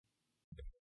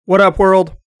What up,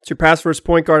 world? It's your pass first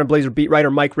point guard and Blazer beat writer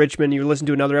Mike Richmond. You listen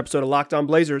to another episode of Locked On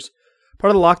Blazers,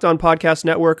 part of the Locked On Podcast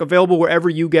Network, available wherever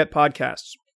you get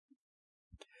podcasts.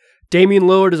 Damian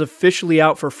Lillard is officially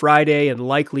out for Friday and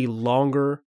likely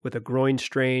longer with a groin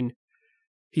strain.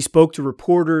 He spoke to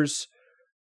reporters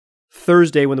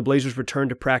Thursday when the Blazers returned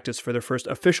to practice for their first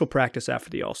official practice after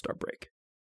the All-Star break.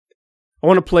 I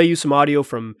want to play you some audio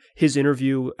from his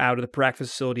interview out of the practice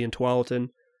facility in Tualatin.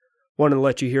 Wanted to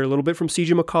let you hear a little bit from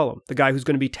CJ McCollum, the guy who's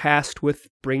going to be tasked with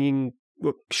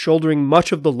shouldering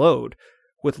much of the load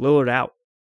with Lillard out.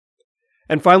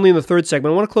 And finally, in the third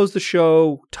segment, I want to close the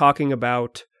show talking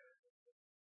about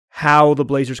how the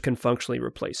Blazers can functionally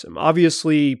replace him.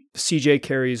 Obviously, CJ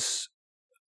carries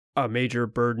a major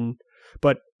burden,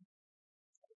 but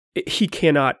he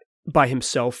cannot by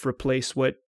himself replace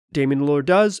what Damian Lillard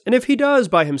does. And if he does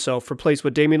by himself replace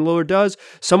what Damian Lillard does,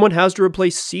 someone has to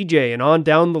replace CJ and on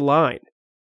down the line.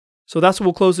 So that's what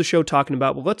we'll close the show talking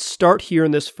about. But let's start here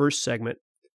in this first segment,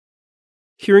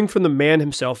 hearing from the man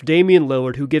himself, Damian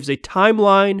Lillard, who gives a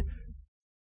timeline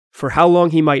for how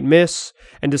long he might miss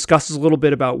and discusses a little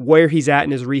bit about where he's at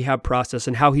in his rehab process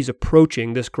and how he's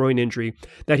approaching this groin injury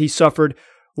that he suffered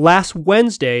last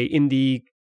Wednesday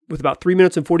with about 3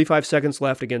 minutes and 45 seconds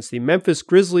left against the Memphis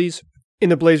Grizzlies in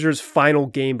the Blazers' final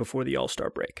game before the All-Star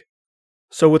break.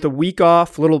 So with a week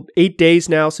off, 8 days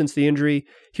now since the injury,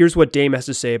 here's what Dame has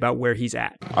to say about where he's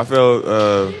at. I felt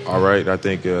all right. I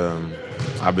think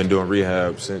I've been doing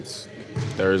rehab since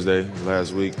Thursday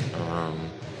last week,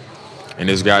 and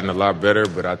it's gotten a lot better,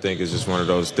 but I think it's just one of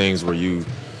those things where you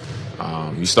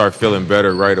start feeling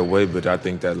better right away, but I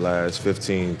think that last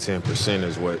 10%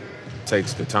 is what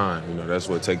takes the time. That's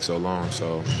what takes so long.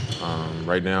 So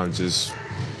right now, just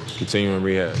continuing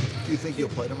rehab. Do you think you'll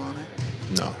play tomorrow night?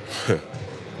 No.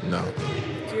 No.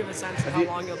 Do you have a sense of how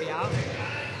long you'll be out?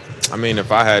 I mean,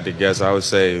 if I had to guess, I would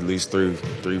say at least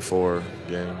 3-4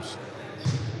 games.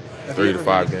 3 to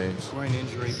 5 games. Groin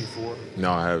injury before?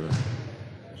 No, I haven't.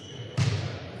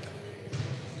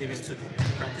 Davis took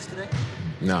practice today?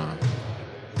 No.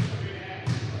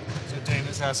 So, Dame,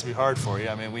 this has to be hard for you.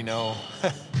 I mean, we know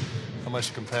how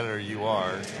much a competitor you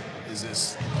are.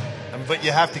 But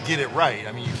you have to get it right.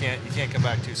 I mean, you can't come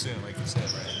back too soon, like you said,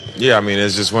 right? Yeah, I mean,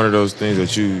 it's just one of those things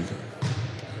that you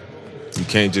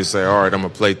can't just say, all right, I'm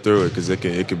going to play through it, because it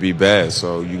could be bad.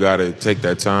 So you got to take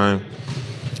that time,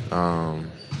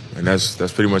 and that's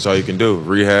pretty much all you can do.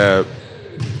 Rehab,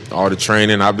 all the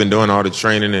training. I've been doing all the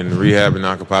training and rehab and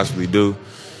I could possibly do.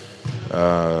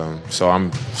 So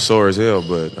I'm sore as hell,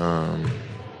 but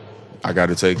I got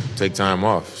to take time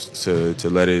off to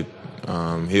let it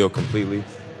heal completely.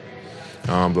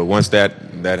 But once that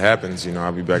happens,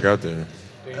 I'll be back out there.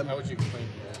 Dave, how would you explain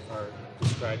or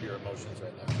describe your emotions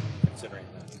right now, considering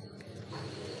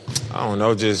that? I don't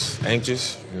know, just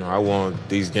anxious. I want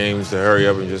these games to hurry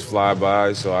up and just fly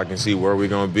by so I can see where we're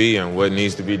going to be and what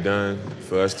needs to be done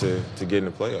for us to get in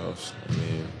the playoffs. I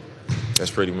mean,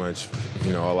 that's pretty much,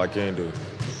 all I can do.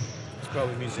 It's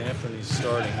probably means Anthony's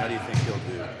starting. How do you think he'll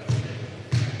do?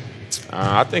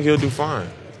 I think he'll do fine.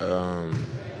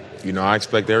 I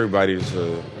expect everybody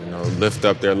to, lift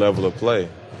up their level of play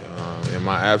in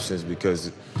my absence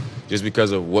because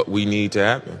of what we need to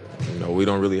happen. We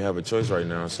don't really have a choice right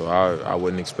now, so I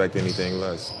wouldn't expect anything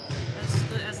less.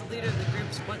 As the leader of the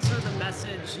groups, what's sort of the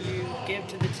message you give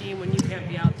to the team when you can't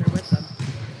be out there with them?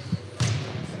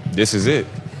 This is it.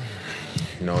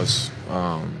 It's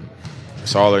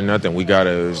all or nothing.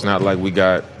 It's not like we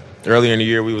got. Earlier in the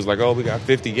year, we was like, oh, we got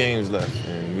 50 games left,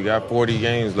 and we got 40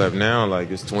 games left now. Like,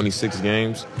 it's 26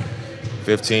 games,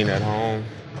 15 at home,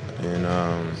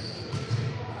 and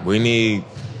we need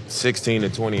 16 to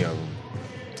 20 of them,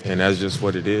 and that's just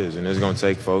what it is. And it's going to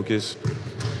take focus,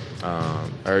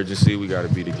 urgency. We got to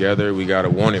be together. We got to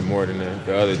want it more than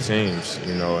the other teams,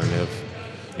 And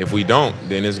if we don't,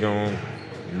 then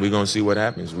we're going to see what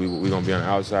happens. We're going to be on the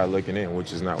outside looking in,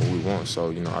 which is not what we want.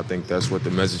 So, I think that's what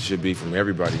the message should be from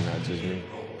everybody, not just me.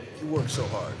 You work so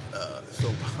hard.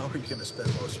 So how are you going to spend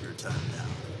most of your time now?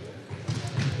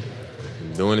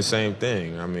 Doing the same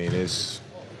thing. I mean, it's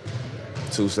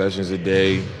 2 sessions a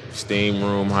day, steam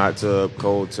room, hot tub,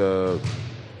 cold tub,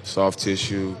 soft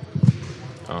tissue,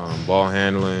 ball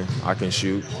handling. I can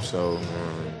shoot. So,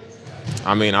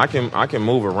 I can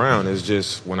move around. It's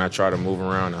just when I try to move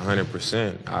around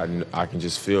 100%, I can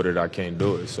just feel that I can't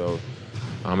do it. So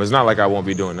it's not like I won't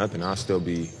be doing nothing. I'll still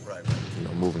be,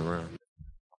 moving around.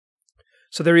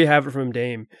 So there you have it from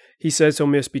Dame. He says he'll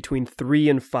miss between 3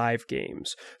 and 5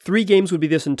 games. 3 games would be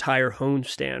this entire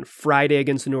homestand. Friday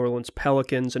against the New Orleans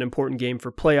Pelicans, an important game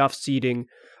for playoff seeding,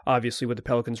 obviously with the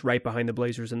Pelicans right behind the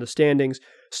Blazers in the standings.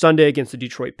 Sunday against the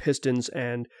Detroit Pistons,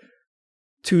 and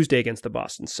Tuesday against the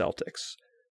Boston Celtics.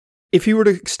 If he were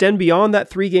to extend beyond that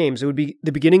 3 games, it would be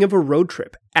the beginning of a road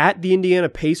trip at the Indiana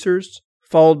Pacers,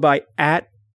 followed by at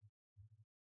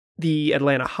the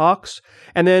Atlanta Hawks.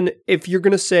 And then if you're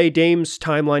going to say Dame's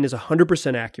timeline is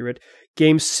 100% accurate,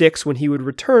 Game 6 when he would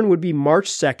return would be March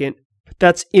 2nd.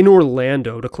 That's in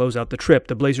Orlando to close out the trip.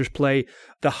 The Blazers play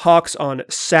the Hawks on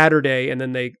Saturday, and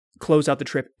then they close out the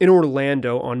trip in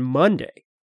Orlando on Monday.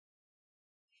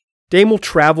 Dame will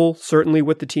travel certainly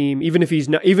with the team, even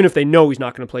if they know he's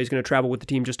not going to play. He's going to travel with the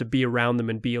team just to be around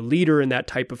them and be a leader and that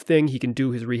type of thing. He can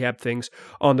do his rehab things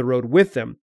on the road with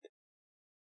them.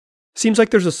 Seems like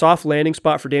there's a soft landing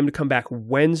spot for Dame to come back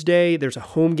Wednesday. There's a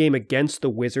home game against the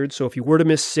Wizards. So if you were to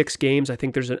miss 6 games, I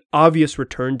think there's an obvious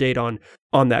return date on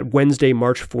that Wednesday,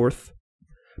 March 4th.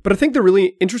 But I think the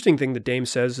really interesting thing that Dame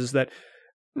says is that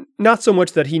not so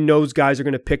much that he knows guys are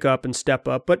going to pick up and step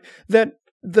up, but that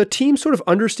the team sort of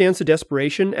understands the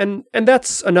desperation, and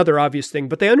that's another obvious thing,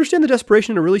 but they understand the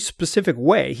desperation in a really specific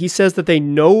way. He says that they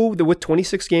know that with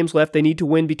 26 games left, they need to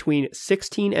win between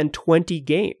 16 and 20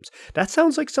 games. That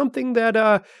sounds like something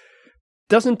that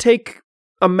doesn't take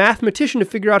a mathematician to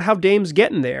figure out how Dame's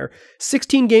getting there.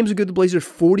 16 games would give the Blazers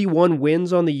 41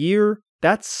 wins on the year.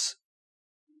 That's,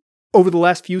 over the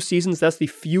last few seasons, that's the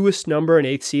fewest number an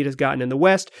 8th seed has gotten in the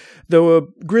West. The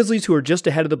Grizzlies, who are just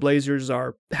ahead of the Blazers,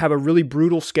 have a really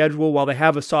brutal schedule. While they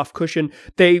have a soft cushion,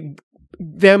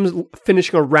 them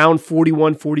finishing around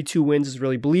 41, 42 wins is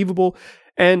really believable.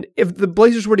 And if the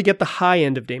Blazers were to get the high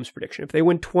end of Dame's prediction, if they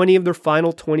win 20 of their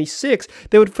final 26,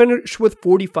 they would finish with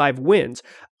 45 wins.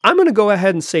 I'm going to go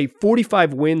ahead and say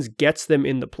 45 wins gets them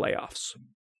in the playoffs.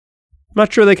 I'm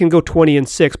not sure they can go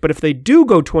 20-6, but if they do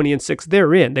go 20-6,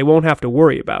 they're in. They won't have to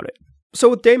worry about it. So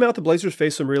with Dame out, the Blazers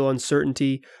face some real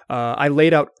uncertainty. I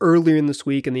laid out earlier in this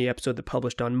week in the episode that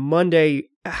published on Monday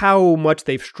how much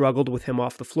they've struggled with him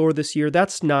off the floor this year.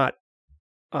 That's not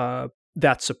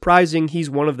that surprising. He's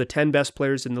one of the 10 best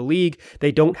players in the league.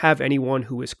 They don't have anyone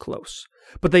who is close.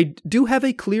 But they do have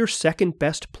a clear second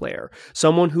best player,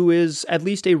 someone who is at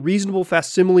least a reasonable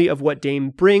facsimile of what Dame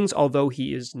brings, although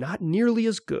he is not nearly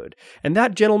as good. And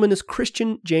that gentleman is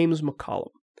Christian James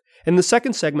McCollum. In the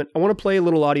second segment, I want to play a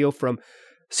little audio from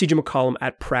CJ McCollum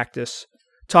at practice,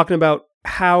 talking about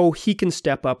how he can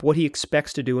step up, what he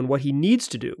expects to do, and what he needs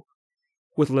to do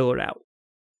with Lillard out.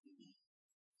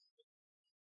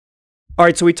 All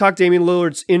right, so we talked Damian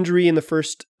Lillard's injury in the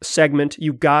first segment.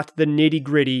 You got the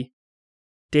nitty-gritty.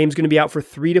 Dame's going to be out for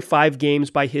 3 to 5 games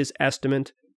by his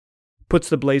estimate. Puts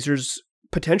the Blazers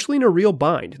potentially in a real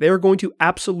bind. They are going to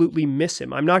absolutely miss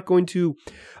him. I'm not going to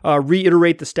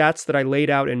reiterate the stats that I laid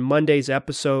out in Monday's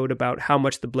episode about how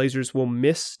much the Blazers will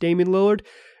miss Damian Lillard.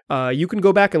 You can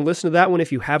go back and listen to that one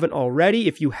if you haven't already.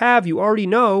 If you have, you already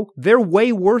know they're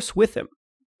way worse with him.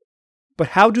 But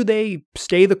how do they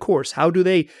stay the course? How do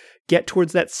they get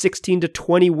towards that 16 to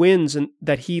 20 wins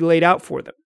that he laid out for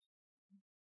them?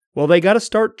 Well, they got to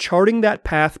start charting that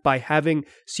path by having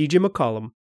CJ McCollum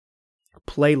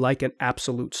play like an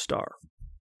absolute star.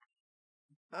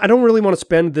 I don't really want to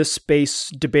spend this space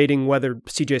debating whether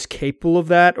CJ is capable of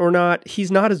that or not. He's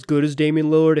not as good as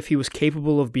Damian Lillard. If he was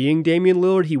capable of being Damian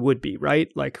Lillard, he would be, right?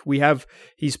 Like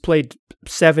he's played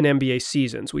 7 NBA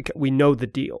seasons. We know the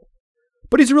deal.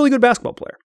 But he's a really good basketball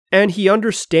player. And he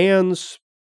understands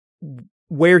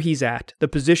where he's at, the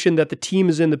position that the team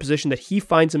is in, the position that he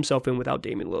finds himself in without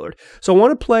Damian Lillard. So I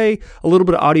want to play a little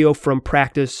bit of audio from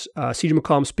practice. CJ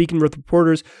McCollum speaking with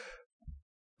reporters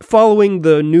following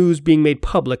the news being made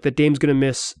public that Dame's going to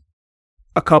miss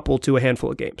a couple to a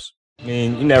handful of games. I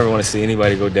mean, you never want to see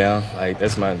anybody go down. Like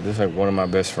that's like one of my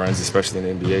best friends, especially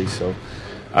in the NBA. So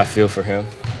I feel for him,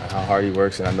 how hard he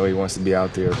works, and I know he wants to be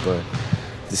out there, but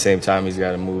at the same time, he's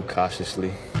got to move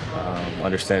cautiously,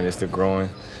 understanding it's the growing.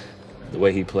 The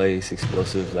way he plays,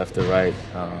 explosive, left to right,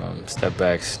 step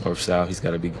backs, north south. He's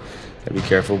got to be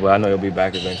careful, but I know he'll be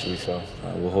back eventually. So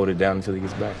we'll hold it down until he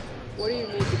gets back. What do you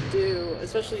need to do,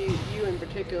 especially you in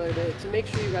particular, to make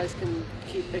sure you guys can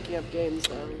keep picking up games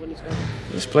when he's back?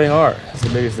 Just play hard. That's the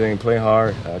biggest thing. Play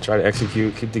hard. Try to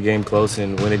execute, keep the game close,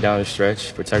 and win it down the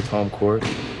stretch. Protect home court,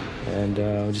 and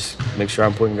just make sure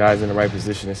I'm putting guys in the right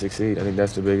position to succeed. I think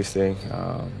that's the biggest thing.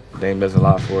 Dame does a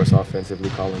lot for us offensively,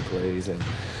 calling plays and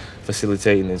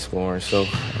facilitating and scoring. So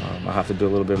I have to do a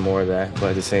little bit more of that.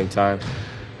 But at the same time,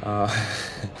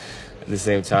 the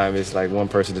same time, it's like one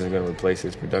person isn't going to replace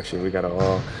his production. We got to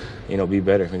all, be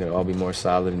better. We got to all be more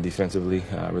solid and defensively,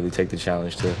 really take the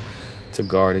challenge to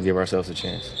guard and give ourselves a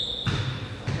chance.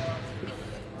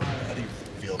 How do you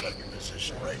feel about your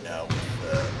position right now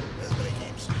with as many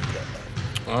games as you've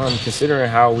got left? Considering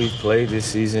how we've played this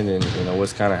season and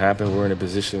what's kind of happened, we're in a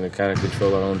position to kind of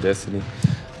control our own destiny,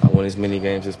 win as many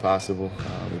games as possible.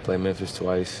 We play Memphis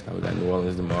twice. We got New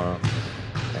Orleans tomorrow,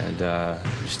 and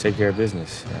just take care of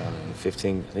business. I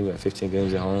think we got 15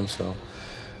 games at home, so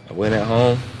a win at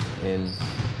home and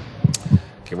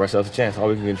give ourselves a chance. All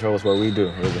we can control is what we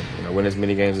do, really. Win as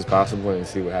many games as possible and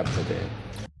see what happens at the end.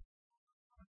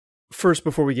 First,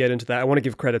 before we get into that, I want to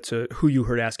give credit to who you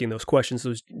heard asking those questions. It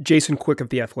was Jason Quick of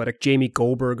The Athletic, Jamie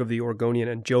Goldberg of The Oregonian,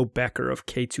 and Joe Becker of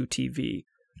K2TV.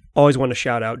 Always want to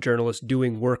shout out journalists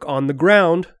doing work on the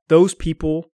ground. Those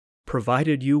people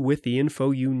provided you with the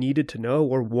info you needed to know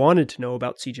or wanted to know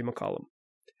about CJ McCollum.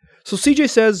 So CJ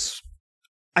says,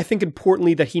 I think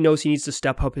importantly, that he knows he needs to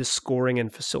step up his scoring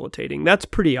and facilitating. That's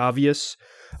pretty obvious.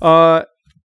 The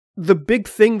big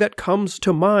thing that comes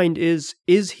to mind is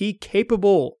he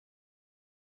capable?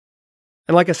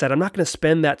 And like I said, I'm not going to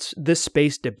spend this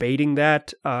space debating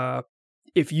that.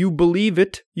 If you believe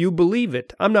it, you believe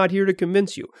it. I'm not here to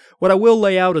convince you. What I will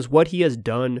lay out is what he has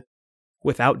done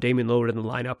without Damian Lillard in the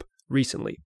lineup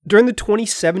recently. During the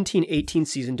 2017-18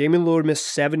 season, Damian Lillard missed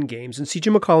 7 games, and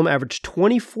CJ McCollum averaged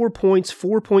 24 points,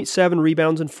 4.7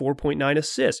 rebounds, and 4.9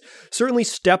 assists. Certainly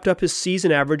stepped up his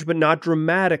season average, but not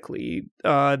dramatically.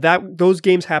 Those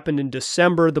games happened in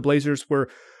December. The Blazers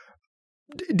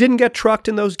didn't get trucked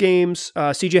in those games.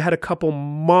 CJ had a couple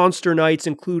monster nights,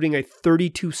 including a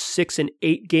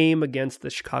 32-6-8 game against the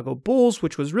Chicago Bulls,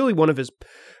 which was really one of his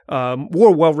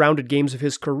more well-rounded games of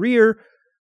his career.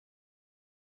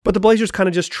 But the Blazers kind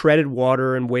of just treaded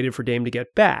water and waited for Dame to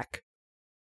get back.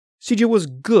 CJ was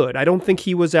good. I don't think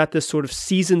he was at this sort of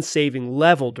season-saving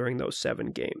level during those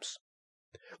 7 games.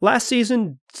 Last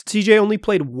season, CJ only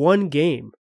played 1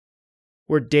 game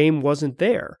where Dame wasn't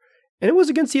there. And it was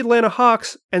against the Atlanta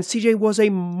Hawks, and CJ was a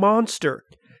monster.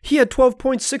 He had 12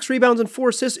 points, 6 rebounds, and 4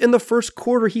 assists in the first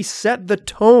quarter. He set the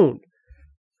tone.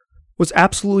 Was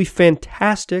absolutely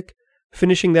fantastic,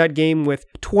 finishing that game with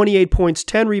 28 points,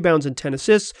 10 rebounds, and 10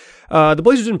 assists. The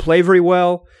Blazers didn't play very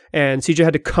well, and CJ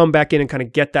had to come back in and kind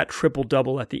of get that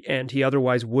triple-double at the end. He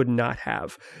otherwise would not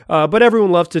have. But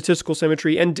everyone loves statistical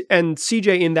symmetry, and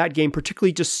CJ in that game,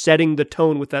 particularly just setting the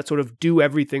tone with that sort of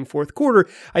do-everything fourth quarter,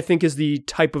 I think is the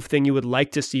type of thing you would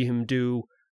like to see him do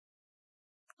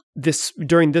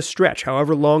during this stretch,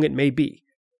 however long it may be.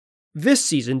 This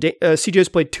season, CJ has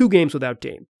played 2 games without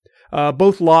Dame.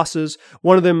 Both losses,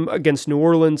 one of them against New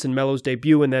Orleans in Melo's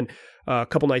debut, and then a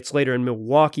couple nights later in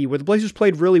Milwaukee, where the Blazers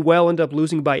played really well, ended up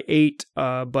losing by 8,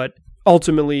 but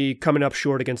ultimately coming up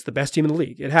short against the best team in the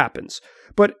league. It happens.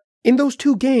 But in those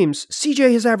 2 games,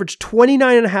 CJ has averaged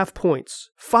 29.5 points,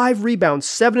 5 rebounds,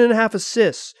 7.5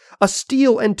 assists, a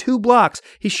steal, and 2 blocks.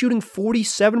 He's shooting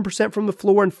 47% from the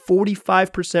floor and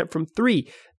 45% from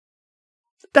 3.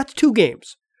 That's 2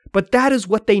 games. But that is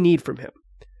what they need from him.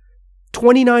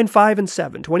 29, 5, and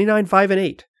 7, 29, 5, and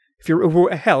 8. If we're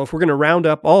going to round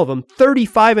up all of them,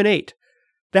 35 and 8.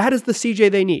 That is the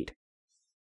CJ they need.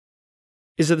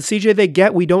 Is it the CJ they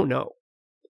get? We don't know.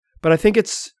 But I think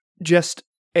it's just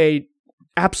a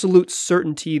absolute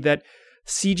certainty that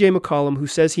CJ McCollum, who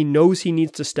says he knows he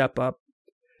needs to step up,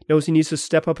 knows he needs to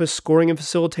step up his scoring and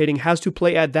facilitating, has to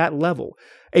play at that level.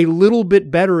 A little bit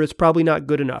better is probably not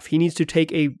good enough. He needs to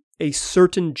take a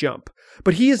certain jump.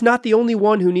 But he is not the only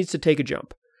one who needs to take a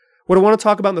jump. What I want to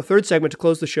talk about in the third segment to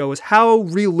close the show is how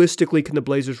realistically can the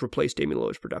Blazers replace Damian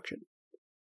Lillard's production?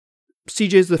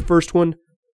 CJ is the first one,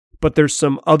 but there's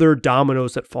some other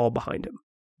dominoes that fall behind him.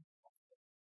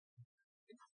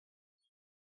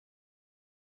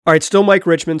 All right, still Mike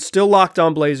Richmond, still Locked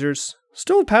On Blazers,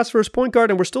 still a pass first point guard,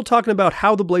 and we're still talking about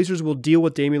how the Blazers will deal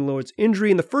with Damian Lillard's injury.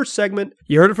 In the first segment,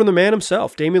 you heard it from the man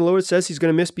himself. Damian Lillard says he's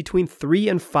going to miss between 3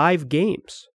 and 5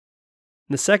 games.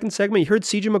 In the second segment, you heard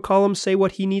CJ McCollum say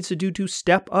what he needs to do to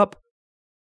step up,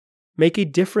 make a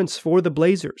difference for the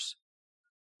Blazers.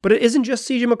 But it isn't just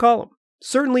CJ McCollum.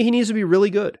 Certainly he needs to be really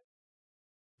good.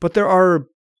 But there are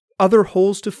other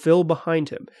holes to fill behind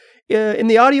him. In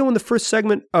the audio in the first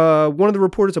segment, one of the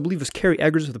reporters, I believe it was Kerry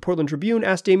Eggers of the Portland Tribune,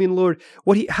 asked Damian Lillard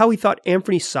how he thought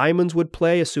Anthony Simons would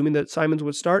play, assuming that Simons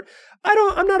would start.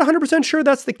 I'm not 100% sure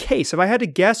that's the case. If I had to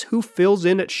guess who fills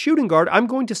in at shooting guard, I'm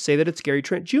going to say that it's Gary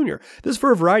Trent Jr. This is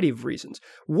for a variety of reasons.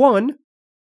 One,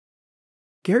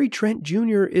 Gary Trent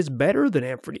Jr. is better than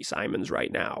Anthony Simons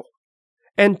right now.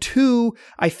 And 2,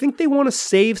 I think they want to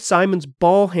save Simons'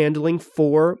 ball handling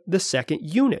for the second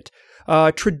unit.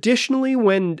 Traditionally,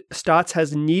 when Stotts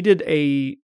has needed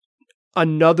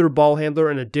another ball handler,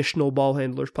 an additional ball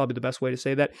handler is probably the best way to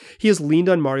say that, he has leaned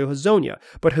on Mario Hezonja.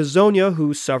 But Hezonja,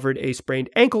 who suffered a sprained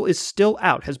ankle, is still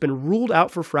out, has been ruled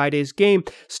out for Friday's game,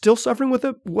 still suffering with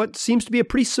what seems to be a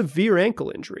pretty severe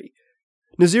ankle injury.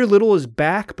 Nazir Little is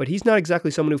back, but he's not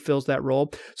exactly someone who fills that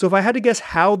role. So if I had to guess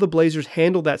how the Blazers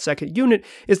handle that second unit,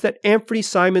 is that Anthony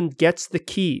Simons gets the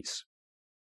keys,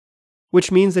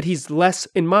 which means that he's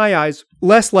in my eyes,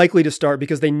 less likely to start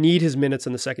because they need his minutes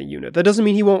in the second unit. That doesn't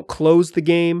mean he won't close the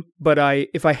game, but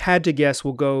if I had to guess,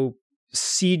 we'll go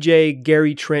CJ,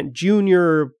 Gary Trent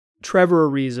Jr., Trevor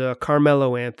Ariza,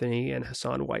 Carmelo Anthony, and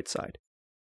Hassan Whiteside.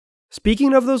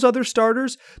 Speaking of those other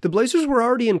starters, the Blazers were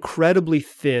already incredibly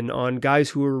thin on guys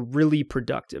who were really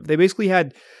productive. They basically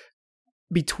had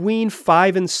between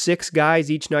 5 and 6 guys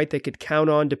each night they could count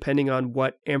on depending on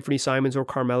what Anthony Simons or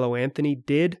Carmelo Anthony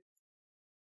did.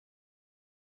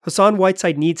 Hassan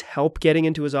Whiteside needs help getting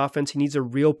into his offense. He needs a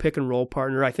real pick and roll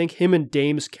partner. I think him and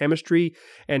Dame's chemistry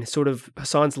and sort of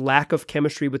Hassan's lack of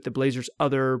chemistry with the Blazers'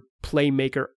 other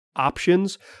playmaker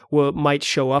options might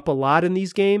show up a lot in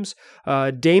these games.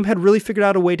 Dame had really figured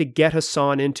out a way to get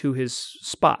Hassan into his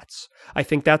spots. I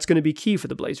think that's going to be key for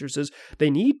the Blazers, is they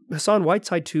need Hassan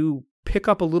Whiteside to pick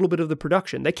up a little bit of the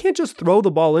production. They can't just throw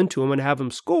the ball into him and have him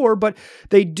score, but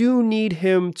they do need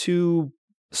him to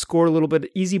score a little bit of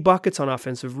easy buckets on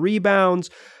offensive rebounds,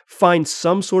 find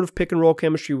some sort of pick and roll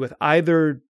chemistry with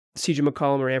either CJ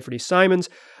McCollum or Anthony Simons.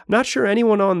 I'm not sure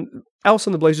anyone else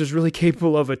on the Blazers is really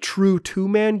capable of a true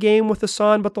two-man game with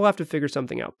Hassan, but they'll have to figure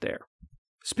something out there.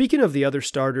 Speaking of the other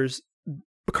starters,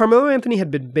 Carmelo Anthony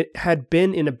had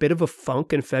been in a bit of a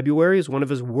funk in February as one of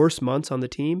his worst months on the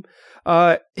team.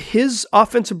 His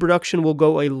offensive production will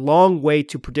go a long way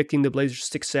to predicting the Blazers'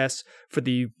 success for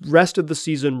the rest of the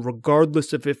season,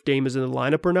 regardless of if Dame is in the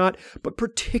lineup or not. But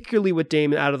particularly with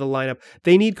Dame out of the lineup,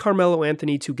 they need Carmelo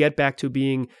Anthony to get back to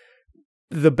being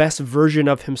the best version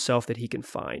of himself that he can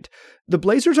find. The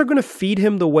Blazers are going to feed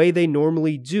him the way they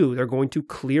normally do. They're going to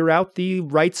clear out the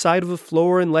right side of the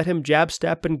floor and let him jab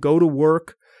step and go to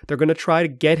work. They're going to try to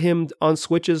get him on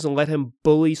switches and let him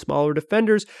bully smaller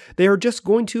defenders. They are just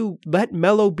going to let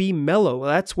Melo be Melo.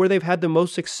 That's where they've had the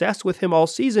most success with him all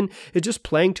season, is just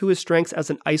playing to his strengths as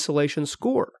an isolation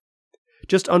scorer.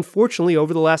 Just unfortunately,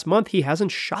 over the last month, he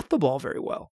hasn't shot the ball very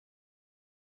well.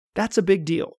 That's a big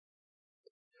deal.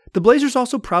 The Blazers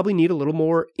also probably need a little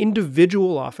more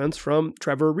individual offense from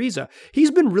Trevor Ariza. He's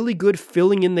been really good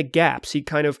filling in the gaps. He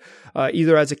kind of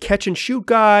either as a catch and shoot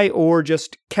guy or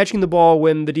just catching the ball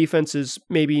when the defense is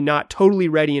maybe not totally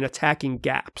ready and attacking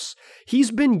gaps. He's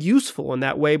been useful in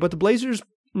that way, but the Blazers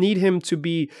need him to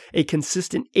be a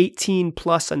consistent 18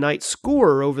 plus a night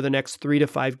scorer over the next 3 to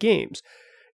 5 games.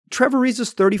 Trevor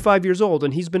Ariza's 35 years old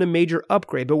and he's been a major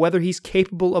upgrade, but whether he's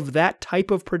capable of that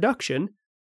type of production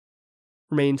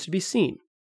remains to be seen.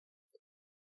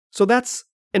 So that's,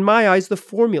 in my eyes, the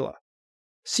formula.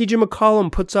 CJ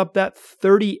McCollum puts up that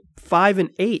 35 and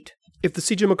 8. If the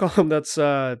CJ McCollum that's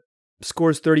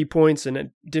scores 30 points and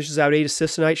dishes out 8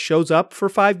 assists a night shows up for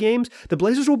 5 games, the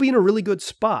Blazers will be in a really good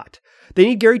spot. They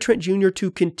need Gary Trent Jr.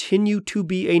 to continue to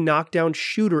be a knockdown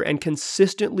shooter and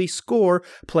consistently score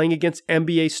playing against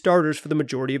NBA starters for the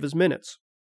majority of his minutes.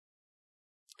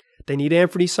 They need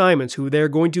Anthony Simons, who they're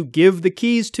going to give the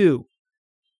keys to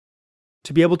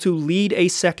be able to lead a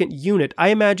second unit. I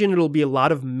imagine it'll be a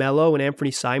lot of Melo and Anthony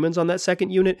Simons on that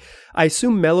second unit. I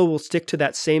assume Melo will stick to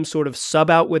that same sort of sub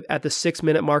out at the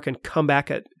 6-minute mark and come back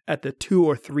at the 2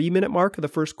 or 3 minute mark of the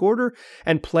first quarter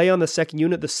and play on the second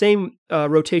unit, the same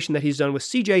rotation that he's done with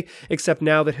CJ, except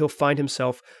now that he'll find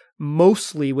himself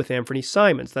mostly with Anthony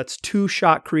Simons. That's 2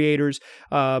 shot creators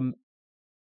that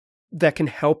can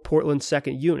help Portland's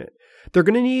second unit. They're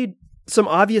going to need some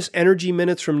obvious energy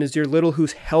minutes from Nazir Little,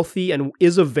 who's healthy and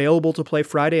is available to play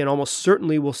Friday and almost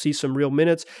certainly will see some real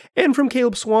minutes, and from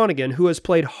Caleb Swanigan, who has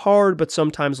played hard but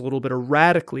sometimes a little bit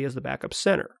erratically as the backup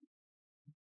center.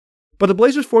 But the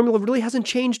Blazers' formula really hasn't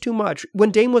changed too much.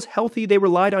 When Dame was healthy, they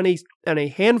relied on a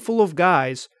handful of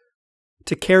guys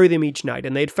to carry them each night,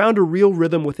 and they'd found a real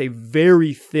rhythm with a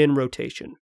very thin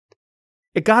rotation.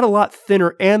 It got a lot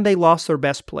thinner, and they lost their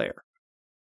best player.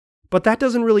 But that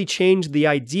doesn't really change the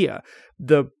idea.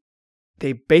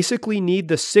 They basically need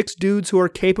the 6 dudes who are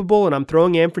capable, and I'm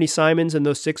throwing Anthony Simons and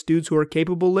those 6 dudes who are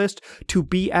capable list, to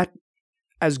be at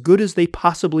as good as they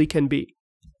possibly can be.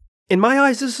 In my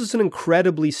eyes, this is an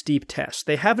incredibly steep test.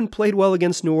 They haven't played well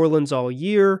against New Orleans all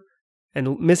year,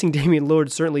 and missing Damian Lillard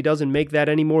certainly doesn't make that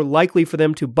any more likely for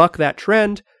them to buck that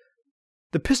trend.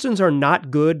 The Pistons are not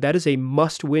good. That is a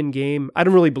must-win game. I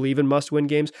don't really believe in must-win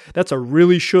games. That's a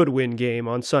really should-win game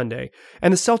on Sunday.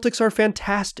 And the Celtics are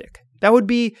fantastic. That would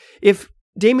be, if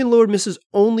Damian Lillard misses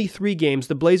only 3 games,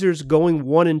 the Blazers going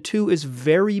 1-2 is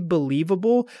very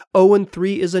believable.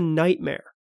 0-3 is a nightmare.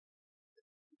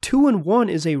 2-1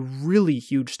 is a really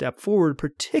huge step forward,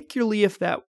 particularly if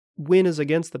that win is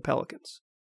against the Pelicans.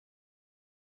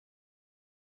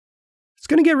 It's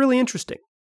going to get really interesting.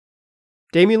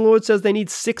 Damian Lillard says they need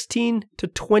 16 to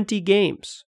 20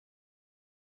 games.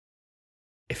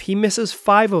 If he misses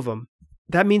 5 of them,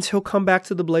 that means he'll come back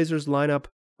to the Blazers lineup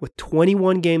with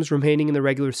 21 games remaining in the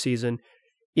regular season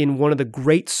in one of the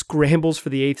great scrambles for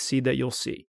the 8th seed that you'll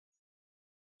see.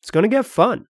 It's going to get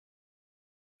fun.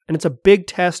 And it's a big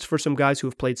test for some guys who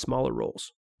have played smaller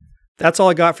roles. That's all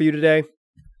I got for you today.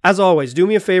 As always, do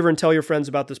me a favor and tell your friends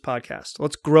about this podcast.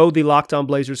 Let's grow the Locked On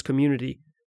Blazers community.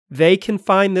 They can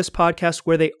find this podcast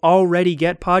where they already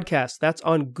get podcasts. That's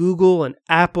on Google and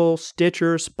Apple,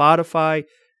 Stitcher, Spotify,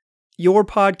 your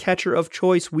podcatcher of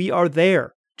choice. We are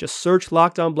there. Just search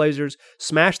Locked On Blazers,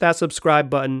 smash that subscribe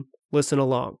button, listen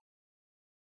along.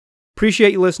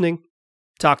 Appreciate you listening.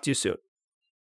 Talk to you soon.